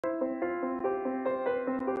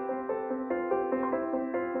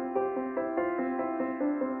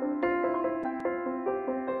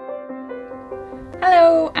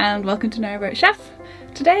Hello and welcome to Narrowboat Chef.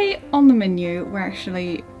 Today on the menu we're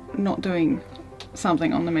actually not doing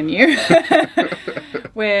something on the menu.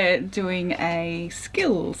 We're doing a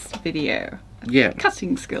skills video. Yeah.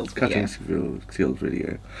 Cutting skills video. Cutting skills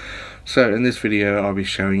video. So in this video I'll be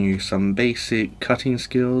showing you some basic cutting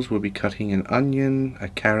skills. We'll be cutting an onion, a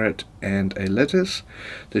carrot and a lettuce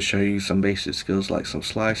to show you some basic skills like some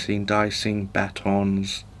slicing, dicing,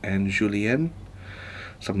 batons and julienne.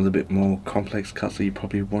 Some of the bit more complex cuts that you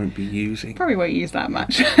probably won't be using. Probably won't use that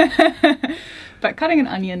much. But cutting an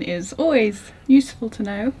onion is always useful to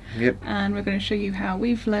know. Yep. And we're going to show you how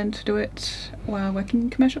we've learned to do it while working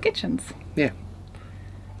in commercial kitchens. Yeah.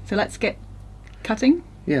 So let's get cutting.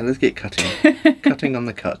 Yeah, let's get cutting. Cutting on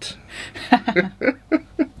the cut.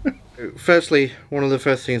 Firstly, one of the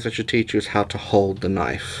first things I should teach you is how to hold the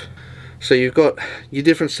knife. So you've got your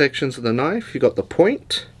different sections of the knife. You've got the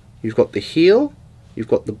point, you've got the heel, you've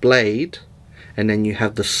got the blade, and then you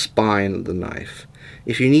have the spine of the knife.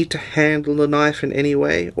 If you need to handle the knife in any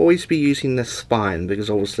way, always be using the spine, because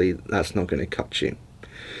obviously that's not going to cut you.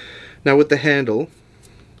 Now with the handle,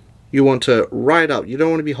 you want to right up. You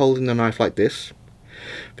don't want to be holding the knife like this,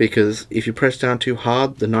 because if you press down too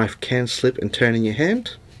hard, the knife can slip and turn in your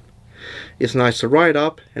hand. It's nice to right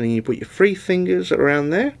up, and then you put your 3 fingers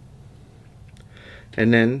around there,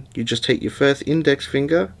 and then you just take your first index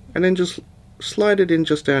finger and then just slide it in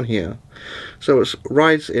just down here. So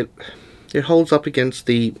it holds up against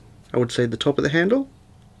the, I would say, the top of the handle.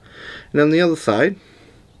 And on the other side,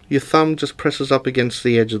 your thumb just presses up against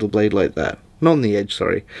the edge of the blade like that. Not on the edge,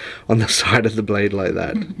 sorry. On the side of the blade like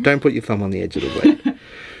that. Don't put your thumb on the edge of the blade.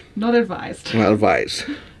 Not advised. Not advised.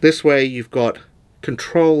 This way you've got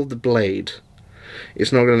control of the blade.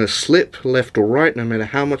 It's not going to slip left or right no matter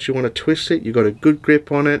how much you want to twist it. You've got a good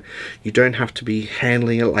grip on it. You don't have to be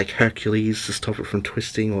handling it like Hercules to stop it from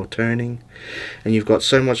twisting or turning. And you've got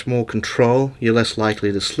so much more control. You're less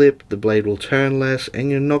likely to slip, the blade will turn less,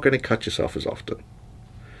 and you're not going to cut yourself as often.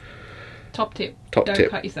 Top tip. Don't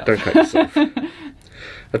cut yourself. Don't cut yourself.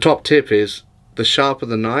 A top tip is the sharper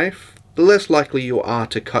the knife, the less likely you are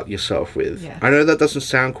to cut yourself with. Yes. I know that doesn't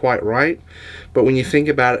sound quite right, but when you think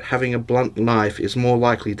about it, having a blunt knife is more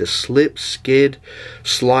likely to slip, skid,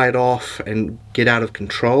 slide off and get out of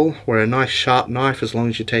control, where a nice sharp knife, as long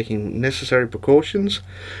as you're taking necessary precautions,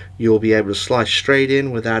 you'll be able to slice straight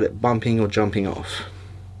in without it bumping or jumping off.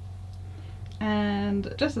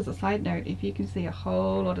 And just as a side note, if you can see a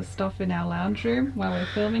whole lot of stuff in our lounge room while we're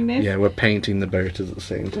filming this. Yeah, we're painting the boat at the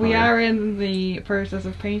same time. We are in the process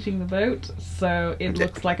of painting the boat, so it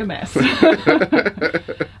looks like a mess.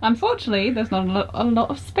 Unfortunately, there's not a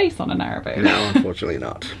lot of space on a narrowboat. No, unfortunately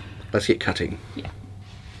not. Let's get cutting. Yeah.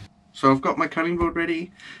 So I've got my cutting board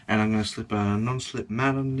ready, and I'm going to slip a non-slip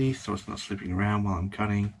mat underneath so it's not slipping around while I'm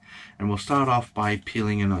cutting. And we'll start off by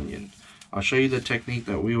peeling an onion. I'll show you the technique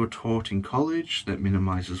that we were taught in college that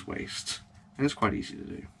minimizes waste, and it's quite easy to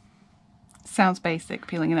do. Sounds basic,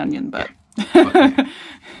 peeling an onion, but... Yeah.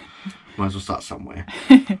 Might as well start somewhere.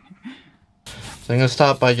 So I'm going to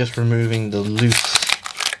start by just removing the loose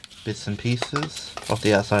bits and pieces off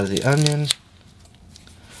the outside of the onion,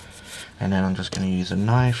 and then I'm just going to use a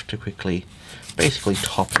knife to quickly, basically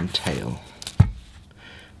top and tail,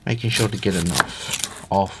 making sure to get enough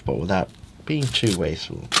off but without being too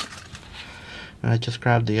wasteful. And I just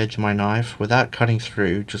grab the edge of my knife without cutting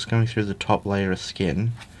through, just going through the top layer of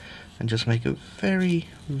skin, and just make a very,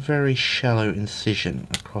 very shallow incision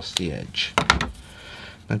across the edge.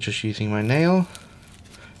 Now just using my nail,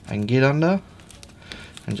 I can get under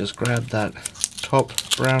and just grab that top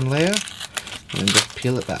brown layer and then just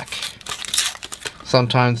peel it back.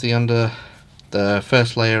 Sometimes the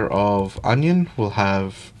first layer of onion will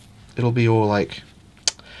have, it'll be all like,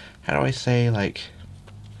 how do I say, like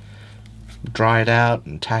dried out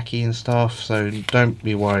and tacky and stuff, so don't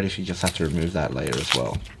be worried if you just have to remove that layer as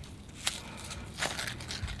well.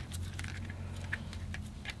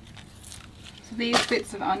 So these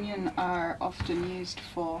bits of onion are often used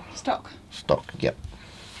for stock? Stock, yep.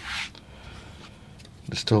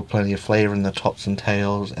 There's still plenty of flavour in the tops and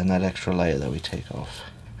tails and that extra layer that we take off.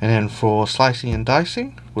 And then for slicing and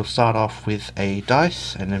dicing, we'll start off with a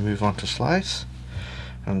dice and then move on to slice.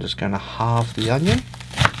 I'm just going to halve the onion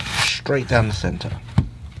straight down the center.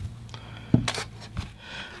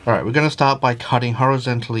 Alright, we're going to start by cutting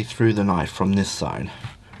horizontally through the knife from this side.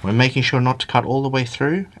 We're making sure not to cut all the way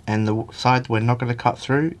through, and the side we're not going to cut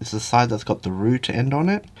through is the side that's got the root end on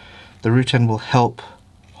it. The root end will help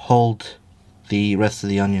hold the rest of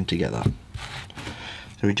the onion together.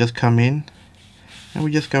 So we just come in, and we're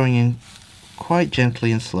just going in quite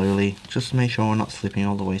gently and slowly, just to make sure we're not slipping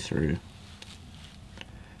all the way through.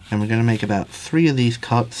 And we're going to make about 3 of these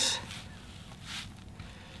cuts.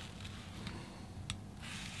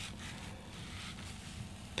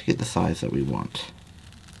 To get the size that we want.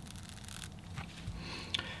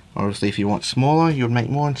 Obviously, if you want smaller, you would make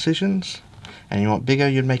more incisions, and you want bigger,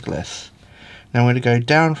 you'd make less. Now we're going to go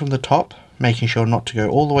down from the top, making sure not to go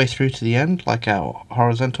all the way through to the end, like our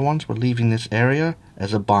horizontal ones. We're leaving this area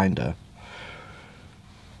as a binder.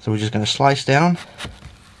 So we're just going to slice down,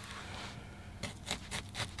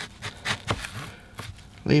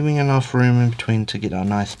 leaving enough room in between to get our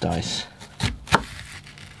nice dice.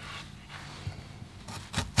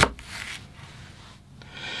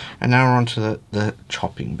 And now we're on to the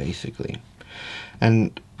chopping, basically.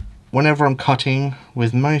 And whenever I'm cutting,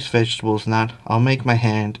 with most vegetables and that, I'll make my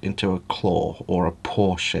hand into a claw or a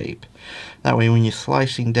paw shape. That way when you're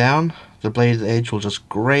slicing down, the bladed edge will just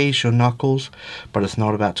graze your knuckles, but it's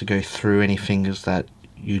not about to go through any fingers that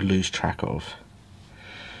you lose track of.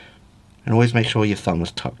 And always make sure your thumb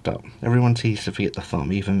is tucked up. Everyone seems to forget the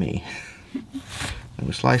thumb, even me. And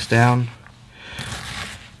we slice down.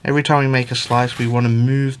 Every time we make a slice, we want to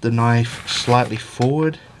move the knife slightly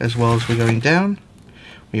forward as well as we're going down.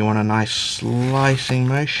 We want a nice slicing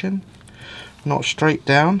motion, not straight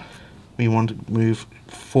down. We want to move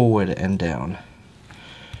forward and down.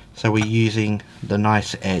 So we're using the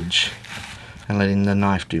nice edge and letting the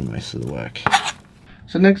knife do most of the work.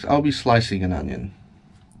 So next I'll be slicing an onion.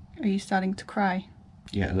 Are you starting to cry?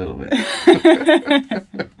 Yeah, a little bit.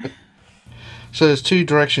 So there's 2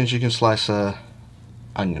 directions you can slice a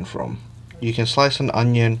onion from. You can slice an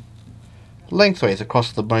onion lengthways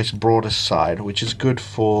across the most broadest side, which is good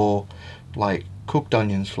for like cooked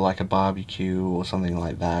onions for like a barbecue or something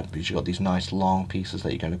like that, because you've got these nice long pieces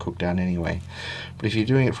that you're going to cook down anyway. But if you're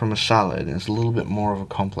doing it from a salad, it's a little bit more of a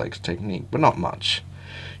complex technique, but not much.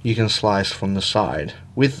 You can slice from the side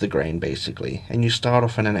with the grain basically, and you start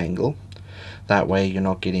off at an angle. That way you're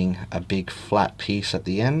not getting a big flat piece at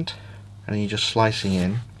the end, and you're just slicing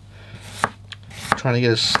in, trying to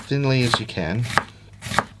get as thinly as you can.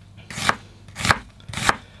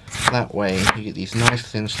 That way you get these nice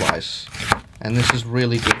thin slices, and this is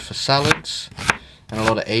really good for salads and a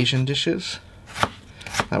lot of Asian dishes.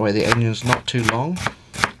 That way the onion's not too long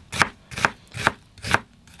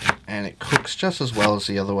and it cooks just as well as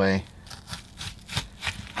the other way.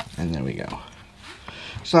 And there we go.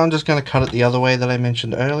 So I'm just going to cut it the other way that I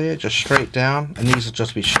mentioned earlier, just straight down, and these will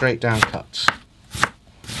just be straight down cuts.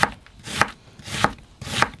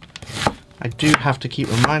 I do have to keep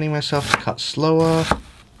reminding myself to cut slower,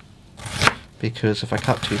 because if I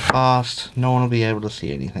cut too fast, no one will be able to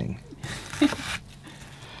see anything.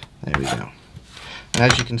 There we go. And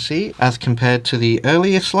as you can see, as compared to the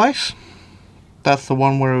earlier slice, that's the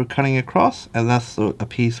one where we're cutting across, and that's a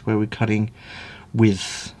piece where we're cutting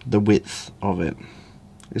with the width of it.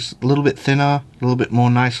 It's a little bit thinner, a little bit more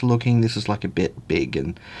nice looking. This is like a bit big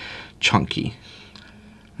and chunky.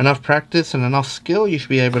 Enough practice and enough skill, you should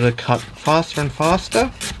be able to cut faster and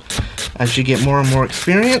faster as you get more and more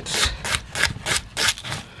experience.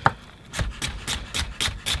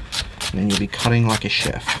 And then you'll be cutting like a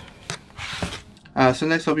chef. So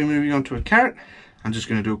next I'll be moving on to a carrot. I'm just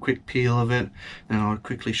going to do a quick peel of it, then I'll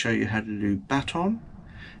quickly show you how to do bâton,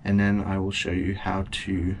 and then I will show you how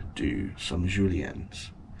to do some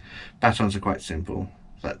juliennes. Bâtons are quite simple.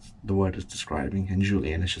 That's the word is describing, and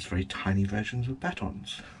julienne is just very tiny versions of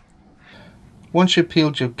bâtons. Once you've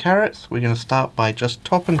peeled your carrots, we're going to start by just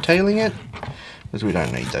top and tailing it, because we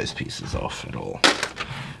don't need those pieces off at all.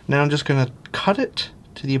 Now I'm just going to cut it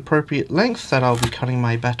to the appropriate length that I'll be cutting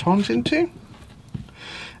my bâtons into.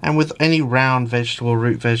 And with any round vegetable,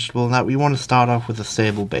 root vegetable, that we want to start off with a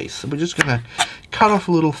stable base. So we're just going to cut off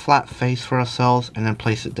a little flat face for ourselves and then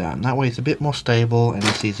place it down. That way it's a bit more stable and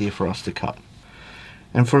it's easier for us to cut.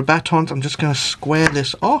 And for bâtons, I'm just going to square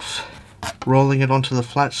this off, rolling it onto the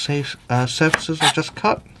flat surfaces I just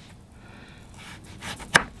cut.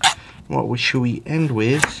 What should we end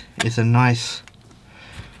with is a nice,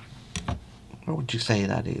 what would you say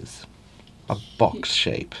that is? A box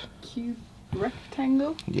shape. Cube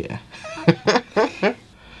rectangle? Yeah.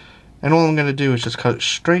 And all I'm going to do is just cut it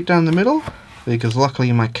straight down the middle, because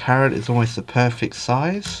luckily my carrot is almost the perfect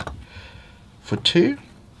size for 2,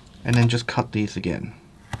 and then just cut these again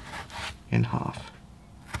in half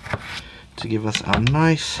to give us our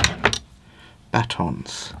nice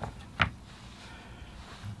bâtons.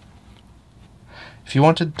 If you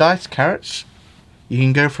want to dice carrots, you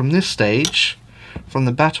can go from this stage, from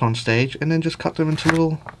the bâton stage, and then just cut them into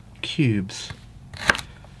little cubes.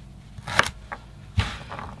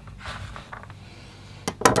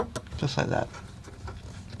 Just like that.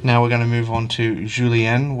 Now we're going to move on to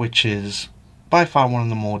julienne, which is by far one of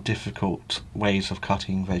the more difficult ways of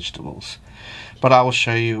cutting vegetables. But I will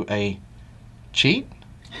show you a cheat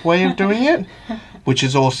way of doing it, which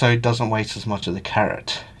is also doesn't waste as much of the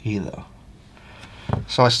carrot either.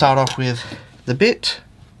 So I start off with the bit,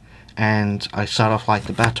 and I start off like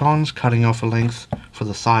the batons, cutting off a length for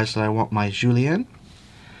the size that I want my julienne,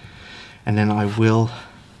 and then I will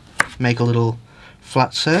make a little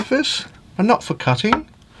flat surface, but not for cutting,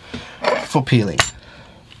 for peeling.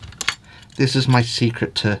 This is my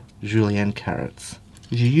secret to julienne carrots.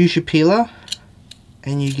 You use your peeler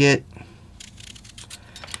and you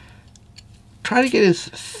try to get as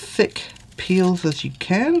thick peels as you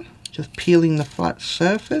can, just peeling the flat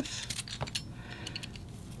surface.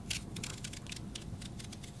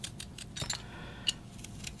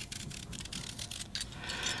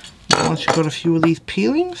 Once you've got a few of these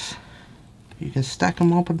peelings, you can stack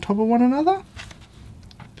them up on top of one another,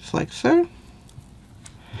 just like so.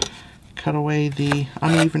 Cut away the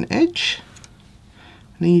uneven edge,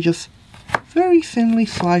 and then you just very thinly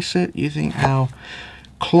slice it using our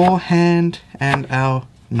claw hand and our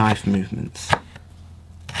knife movements.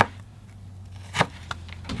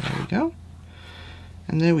 There we go.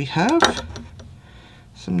 And there we have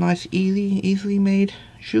some nice easily made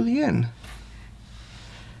julienne.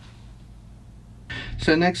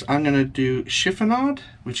 So next I'm going to do chiffonade,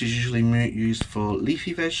 which is usually used for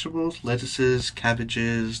leafy vegetables, lettuces,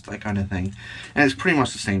 cabbages, that kind of thing. And it's pretty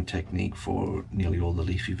much the same technique for nearly all the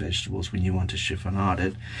leafy vegetables when you want to chiffonade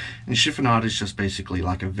it. And chiffonade is just basically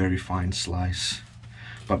like a very fine slice.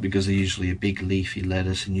 But because they're usually a big leafy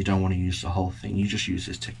lettuce and you don't want to use the whole thing, you just use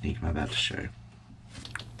this technique I'm about to show.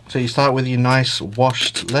 So you start with your nice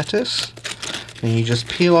washed lettuce, and you just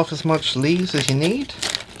peel off as much leaves as you need.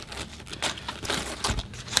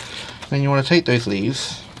 Then you want to take those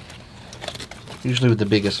leaves, usually with the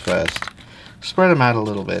biggest first, spread them out a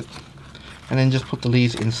little bit, and then just put the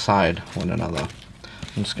leaves inside one another.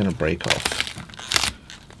 I'm just going to break off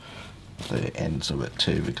the ends of it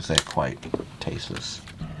too, because they're quite tasteless.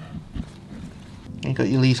 And you've got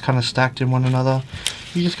your leaves kind of stacked in one another.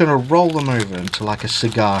 You're just going to roll them over into like a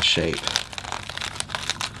cigar shape.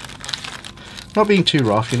 Not being too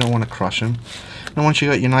rough, you don't want to crush them. And once you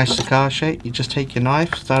got your nice cigar shape, you just take your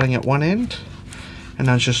knife, starting at one end, and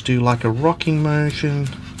then just do like a rocking motion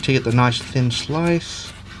to get the nice thin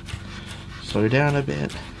slice. Slow down a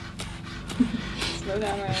bit. Slow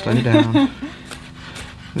down. Slow down.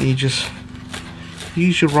 Then you just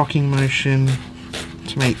use your rocking motion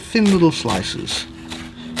to make thin little slices.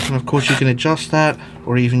 And of course you can adjust that,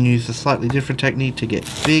 or even use a slightly different technique to get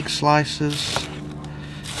big slices.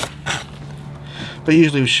 But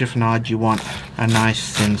usually with chiffonade you want a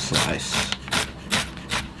nice thin slice.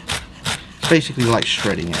 Basically like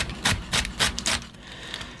shredding it.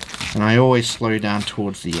 And I always slow down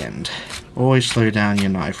towards the end. Always slow down your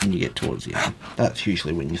knife when you get towards the end. That's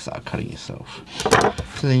usually when you start cutting yourself.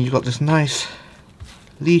 So then you've got this nice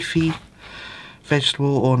leafy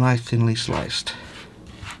vegetable, all nice thinly sliced.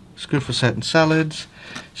 It's good for certain salads.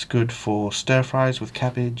 It's good for stir fries with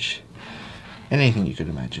cabbage. Anything you could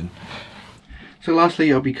imagine. So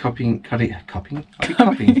lastly, I'll be cutting.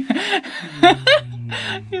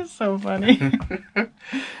 You're so funny.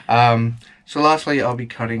 So lastly, I'll be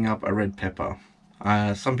cutting up a red pepper.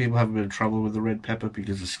 Some people have a bit of trouble with the red pepper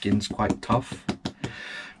because the skin's quite tough.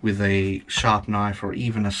 With a sharp knife or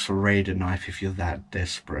even a serrated knife, if you're that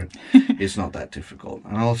desperate, it's not that difficult.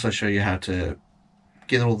 And I'll also show you how to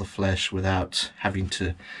get all the flesh without having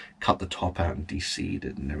to cut the top out and de-seed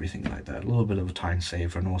it and everything like that. A little bit of a time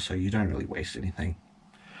saver, and also you don't really waste anything.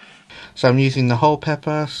 So I'm using the whole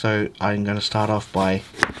pepper, so I'm going to start off by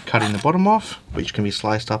cutting the bottom off, which can be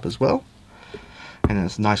sliced up as well. And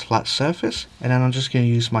it's a nice flat surface. And then I'm just going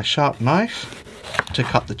to use my sharp knife to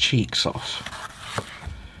cut the cheeks off.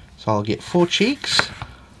 So I'll get 4 cheeks.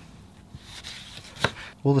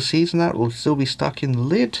 All the seeds in that will still be stuck in the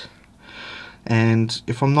lid. And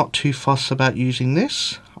if I'm not too fussed about using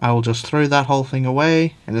this, I will just throw that whole thing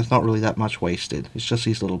away, and there's not really that much wasted. It's just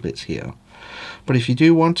these little bits here. But if you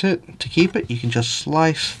do want it to keep it, you can just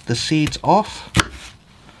slice the seeds off.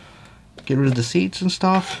 Get rid of the seeds and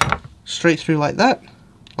stuff. Straight through like that,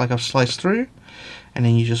 like I've sliced through. And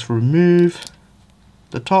then you just remove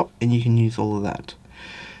the top, and you can use all of that.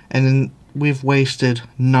 And then we've wasted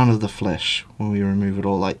none of the flesh when we remove it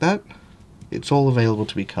all like that. It's all available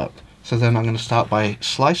to be cut. So then I'm going to start by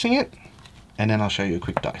slicing it, and then I'll show you a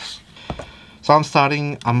quick dice. So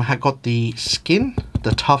I've got the skin,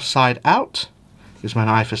 the tough side out, because my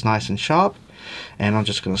knife is nice and sharp, and I'm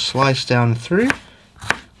just going to slice down through,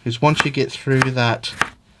 because once you get through that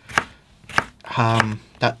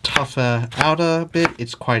that tougher outer bit,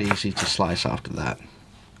 it's quite easy to slice after that.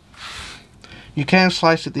 You can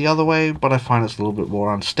slice it the other way, but I find it's a little bit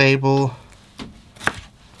more unstable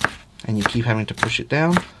and you keep having to push it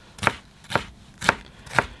down,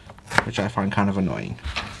 which I find kind of annoying.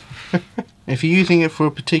 If you're using it for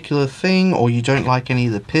a particular thing or you don't like any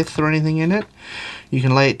of the pith or anything in it, you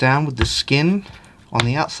can lay it down with the skin on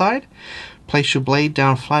the outside. Place your blade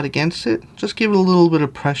down flat against it. Just give it a little bit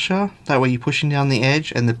of pressure. That way you're pushing down the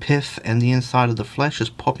edge and the pith and the inside of the flesh is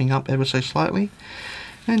popping up ever so slightly.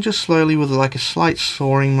 And just slowly with like a slight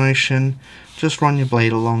sawing motion, just run your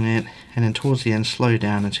blade along it, and then towards the end slow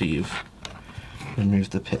down until you've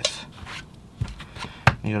removed the pith.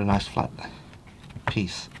 You got a nice flat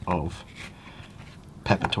piece of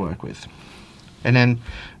pepper to work with. And then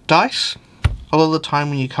dice. A lot of the time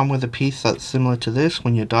when you come with a piece that's similar to this,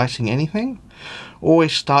 when you're dicing anything,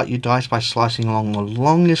 always start your dice by slicing along the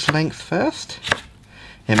longest length first.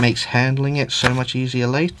 It makes handling it so much easier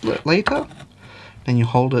later. Then you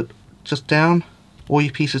hold it just down, all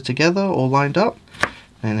your pieces together, all lined up,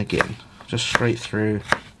 and again, just straight through,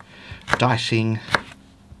 dicing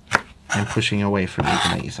and pushing away from it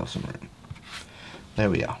to make yourself some room. There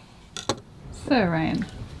we are. So Ryan.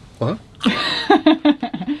 What?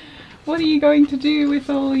 What are you going to do with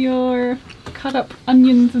all your cut up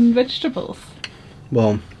onions and vegetables?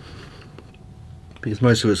 Well, because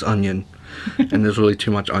most of it's onion, and there's really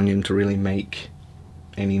too much onion to really make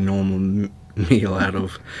any normal meal out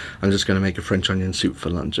of. I'm just going to make a French onion soup for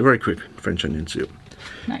lunch. A very quick French onion soup.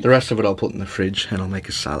 Nice. The rest of it I'll put in the fridge and I'll make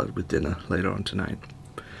a salad with dinner later on tonight.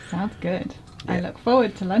 Sounds good. Yeah. I look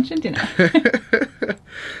forward to lunch and dinner.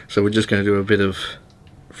 So we're just going to do a bit of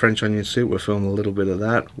French onion soup. We'll film a little bit of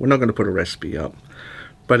that. We're not going to put a recipe up.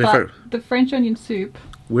 But the French onion soup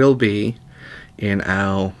will be in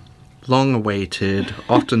our long-awaited,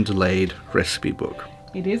 often delayed recipe book.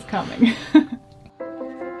 It is coming.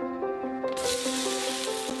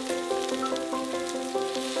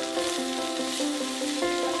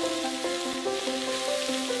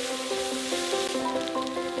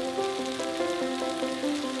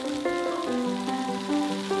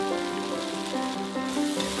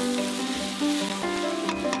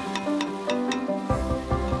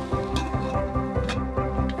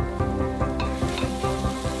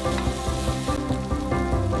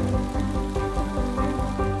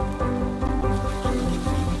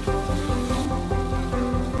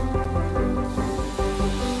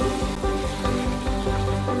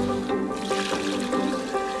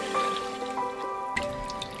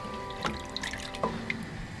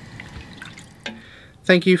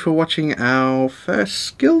 Thank you for watching our first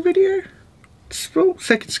skill video. Well,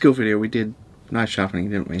 second skill video. We did knife sharpening,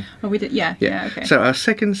 didn't we? Oh, we did, yeah, okay. So our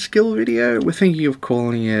second skill video, we're thinking of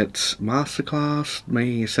calling it Masterclass,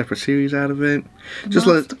 making a separate series out of it.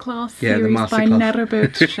 Masterclass series by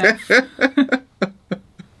Narrowboat Chef.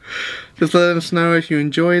 Just let us know if you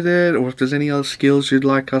enjoyed it, or if there's any other skills you'd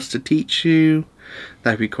like us to teach you.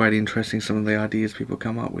 That'd be quite interesting, some of the ideas people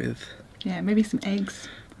come up with. Yeah, maybe some eggs.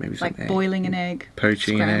 Maybe some like boiling an egg,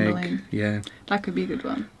 poaching an egg. Yeah, that could be a good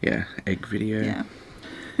one. Yeah, egg video. Yeah.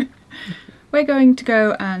 We're going to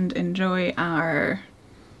go and enjoy our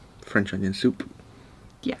French onion soup.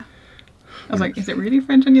 Yeah. I was like, is it really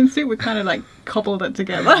French onion soup? We kind of like cobbled it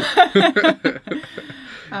together.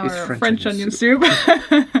 Our French onion soup.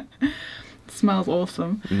 It smells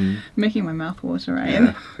awesome. Making my mouth water, Ryan.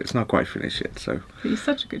 Yeah, it's not quite finished yet, so. But you're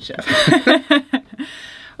such a good chef.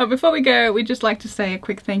 But before we go, we'd just like to say a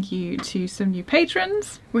quick thank you to some new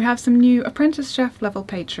patrons. We have some new apprentice chef level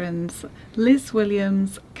patrons, Liz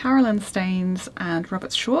Williams, Carolyn Staines and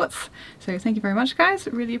Robert Schwartz. So thank you very much, guys,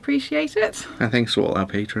 really appreciate it. And thanks to all our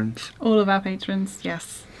patrons. All of our patrons,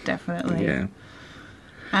 yes, definitely. Yeah.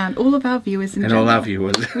 And all of our viewers in general. And all our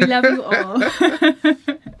viewers. We love you all.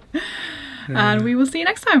 And we will see you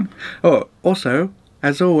next time. Oh, also,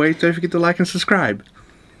 as always, don't forget to like and subscribe.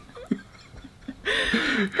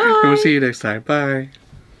 Bye. We'll see you next time. Bye.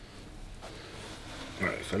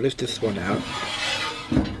 Alright, if I lift this one out.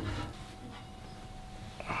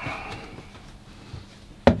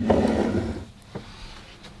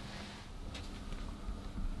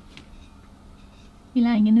 You're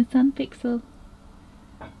lying in the sun, Pixel.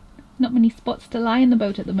 Not many spots to lie in the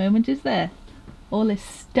boat at the moment, is there? All this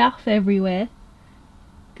stuff everywhere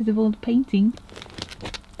because of all the painting.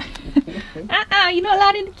 You're not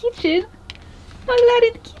allowed in the kitchen. Not allowed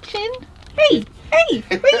in the kitchen. Hey,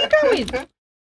 where are you going?